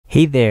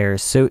Hey there,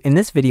 so in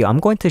this video, I'm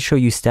going to show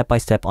you step by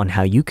step on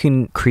how you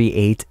can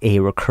create a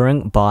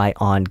recurring buy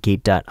on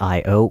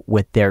Gate.io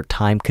with their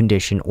time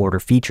condition order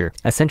feature.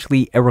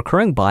 Essentially, a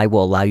recurring buy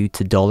will allow you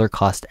to dollar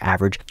cost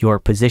average your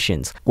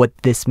positions. What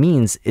this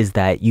means is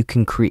that you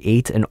can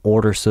create an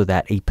order so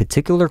that a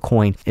particular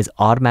coin is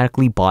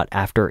automatically bought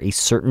after a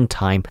certain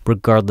time,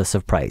 regardless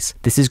of price.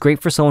 This is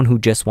great for someone who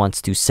just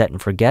wants to set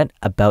and forget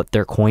about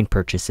their coin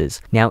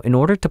purchases. Now, in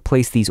order to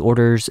place these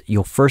orders,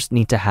 you'll first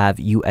need to have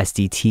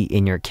USDT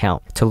in your account.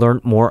 To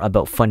learn more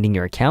about funding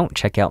your account,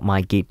 check out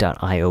my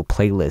Gate.io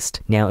playlist.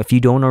 Now, if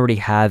you don't already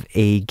have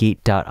a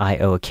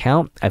Gate.io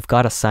account, I've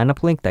got a sign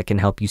up link that can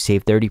help you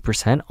save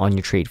 30% on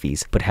your trade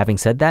fees. But having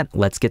said that,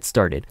 let's get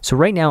started. So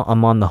right now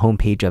I'm on the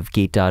homepage of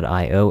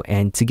Gate.io,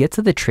 and to get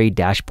to the trade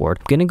dashboard,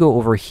 I'm going to go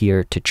over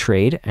here to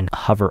trade and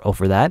hover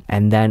over that,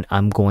 and then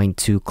I'm going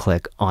to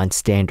click on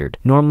standard.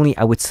 Normally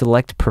I would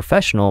select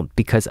professional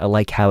because I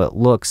like how it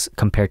looks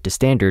compared to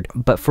standard,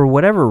 but for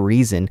whatever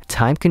reason,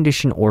 time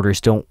condition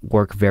orders don't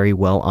work very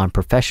well on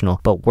professional,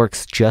 but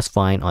works just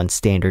fine on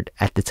standard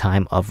at the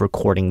time of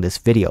recording this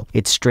video.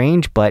 It's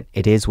strange, but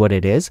it is what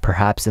it is.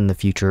 Perhaps in the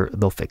future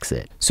they'll fix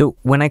it. So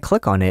when I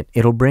click on it,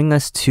 it'll bring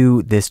us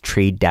to this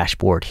trade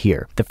dashboard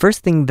here. The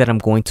first thing that I'm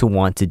going to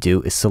want to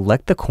do is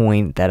select the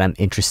coin that I'm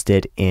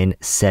interested in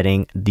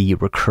setting the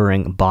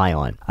recurring buy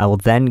on. I will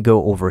then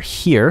go over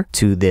here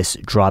to this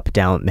drop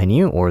down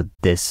menu or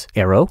this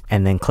arrow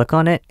and then click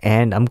on it,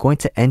 and I'm going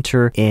to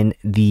enter in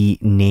the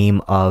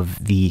name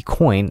of the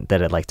coin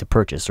that I'd like to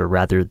purchase, or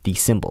rather the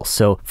symbol.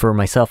 So for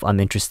myself, I'm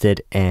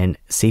interested in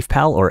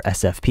SafePal or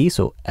SFP,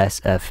 so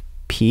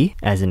SFP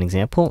as an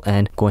example,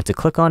 and going to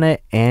click on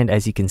it, and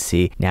as you can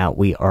see, now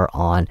we are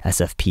on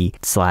SFP/USDT.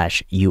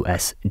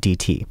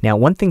 Now,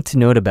 one thing to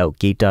note about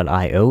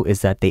Gate.io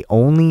is that they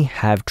only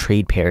have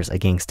trade pairs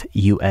against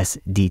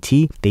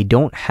USDT. They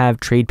don't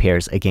have trade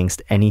pairs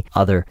against any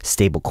other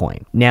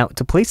stablecoin. Now,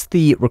 to place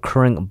the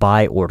recurring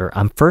buy order,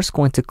 I'm first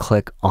going to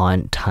click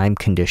on time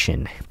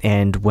condition,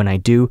 and when I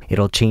do,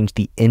 it'll change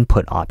the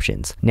input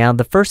options. Now,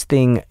 the first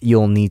thing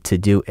you'll need to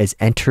do is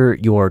enter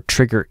your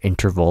trigger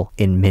interval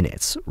in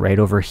minutes, right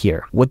over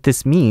here. What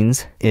this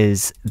means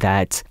is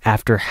that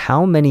after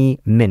how many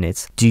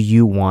minutes do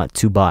you want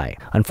to buy?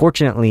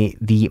 Unfortunately,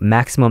 the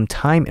maximum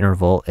time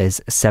interval is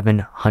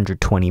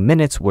 720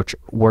 minutes, which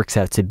works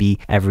out to be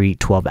every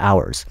 12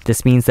 hours.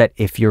 This means that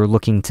if you're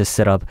looking to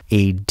set up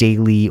a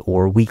daily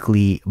or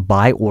weekly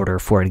buy order,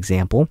 for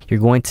example, you're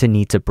going to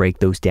need to break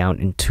those down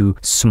into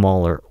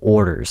smaller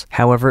orders.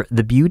 However,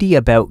 the beauty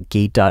about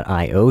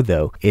Gate.io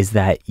though is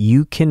that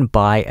you can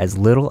buy as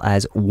little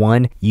as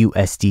 1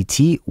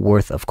 USDT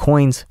worth of coins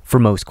for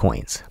most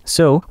coins.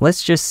 So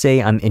let's just say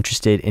I'm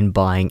interested in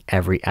buying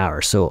every hour.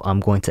 So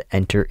I'm going to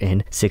enter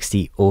in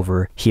 60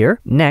 over here.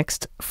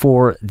 Next,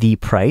 for the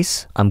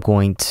price, I'm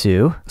going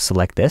to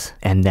select this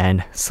and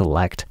then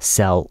select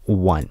sell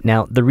 1.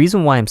 Now, the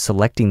reason why I'm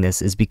selecting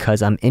this is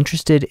because I'm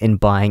interested in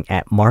buying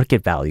at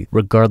market value,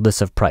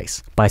 regardless of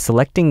price. By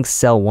selecting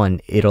sell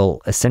 1,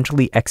 it'll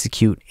essentially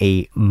execute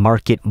a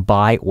market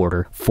buy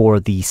order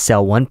for the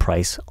sell 1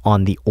 price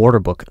on the order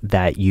book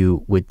that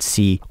you would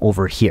see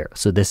over here.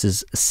 So this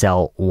is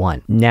sell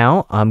 1.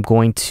 Now I'm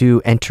going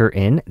to enter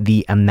in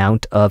the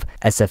amount of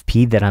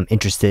SFP that I'm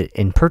interested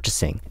in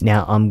purchasing.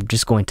 Now I'm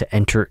just going to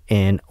enter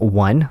in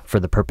 1 for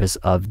the purpose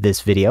of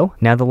this video.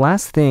 Now the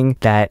last thing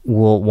that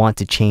we'll want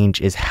to change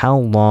is how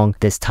long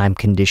this time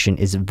condition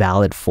is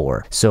valid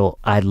for. So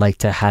I'd like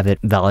to have it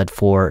valid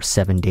for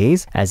 7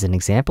 days as an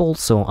example.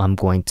 So I'm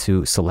going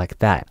to select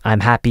that.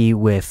 I'm happy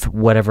with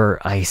whatever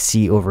I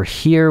see over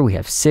here. We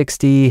have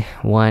 60,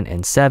 1,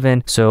 and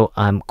 7. So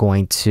I'm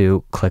going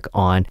to click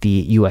on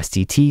the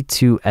USDT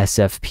to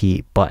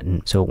SFP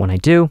button. So when I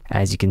do,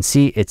 as you can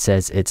see, it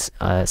says it's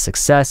a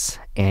success,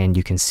 and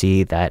you can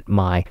see that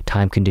my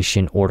time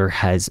condition order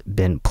has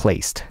been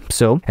placed.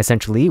 So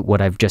essentially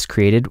what I've just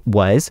created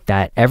was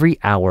that every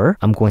hour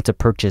I'm going to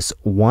purchase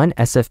 1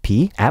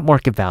 SFP at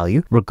market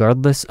value,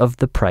 regardless of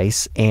the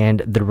price,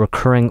 and the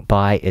recurring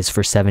buy is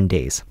for 7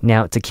 days.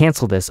 Now to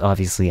cancel this,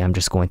 obviously I'm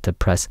just going to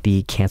press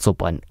the cancel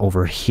button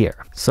over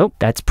here. So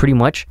that's pretty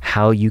much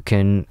how you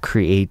can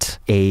create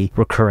a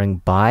recurring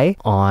buy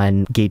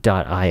on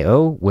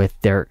Gate.io with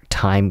their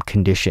time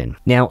condition.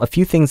 Now, a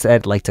few things that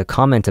I'd like to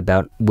comment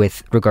about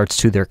with regards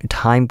to their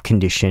time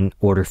condition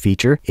order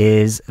feature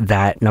is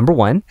that, number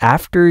one,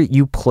 after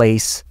you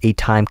place a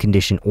time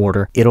condition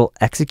order, it'll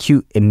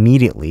execute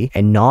immediately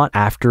and not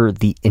after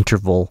the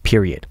interval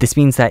period. This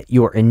means that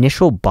your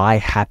initial buy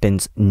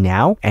happens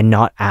now and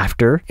not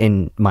after,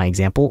 in my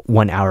example,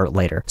 1 hour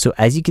later. So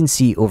as you can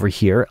see over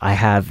here, I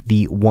have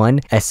the 1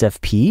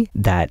 SFP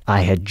that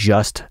I had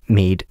just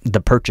made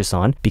the purchase focus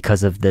on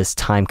because of this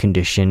time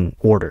condition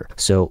order.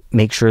 So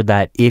make sure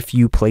that if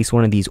you place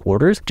one of these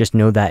orders, just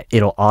know that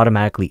it'll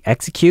automatically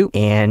execute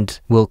and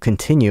will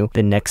continue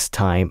the next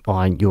time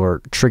on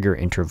your trigger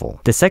interval.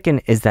 The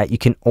second is that you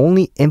can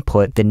only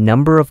input the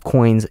number of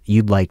coins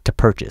you'd like to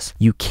purchase.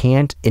 You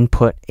can't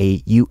input a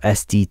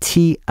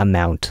USDT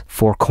amount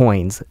for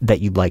coins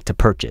that you'd like to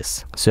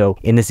purchase. So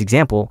in this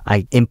example,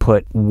 I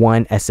input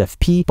 1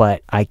 SFP,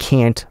 but I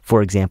can't,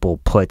 for example,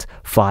 put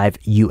 5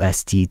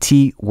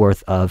 USDT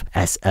worth of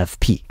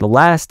SFP. The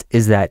last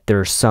is that there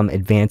are some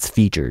advanced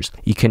features.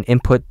 You can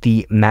input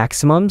the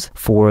maximums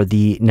for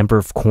the number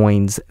of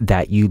coins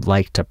that you'd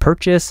like to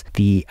purchase,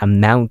 the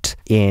amount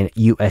in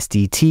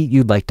USDT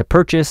you'd like to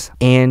purchase,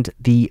 and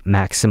the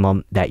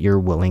maximum that you're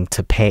willing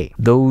to pay.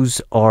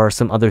 Those are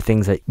some other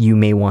things that you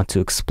may want to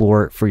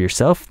explore for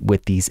yourself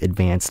with these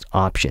advanced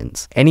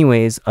options.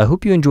 Anyways, I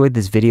hope you enjoyed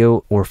this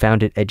video or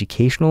found it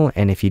educational,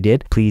 and if you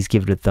did, please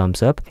give it a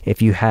thumbs up.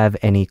 If you have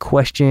any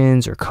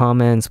questions or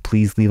comments,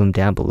 please leave them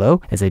down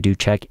below as I do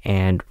check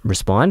and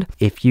respond.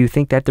 If you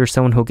think that there's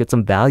someone who'll get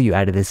some value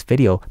out of this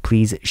video,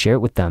 please share it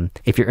with them.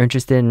 If you're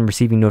interested in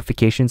receiving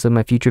notifications of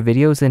my future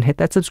videos, then hit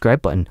that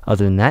subscribe button.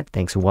 Other than that,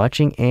 thanks for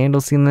watching, and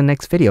I'll see you in the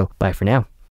next video. Bye for now.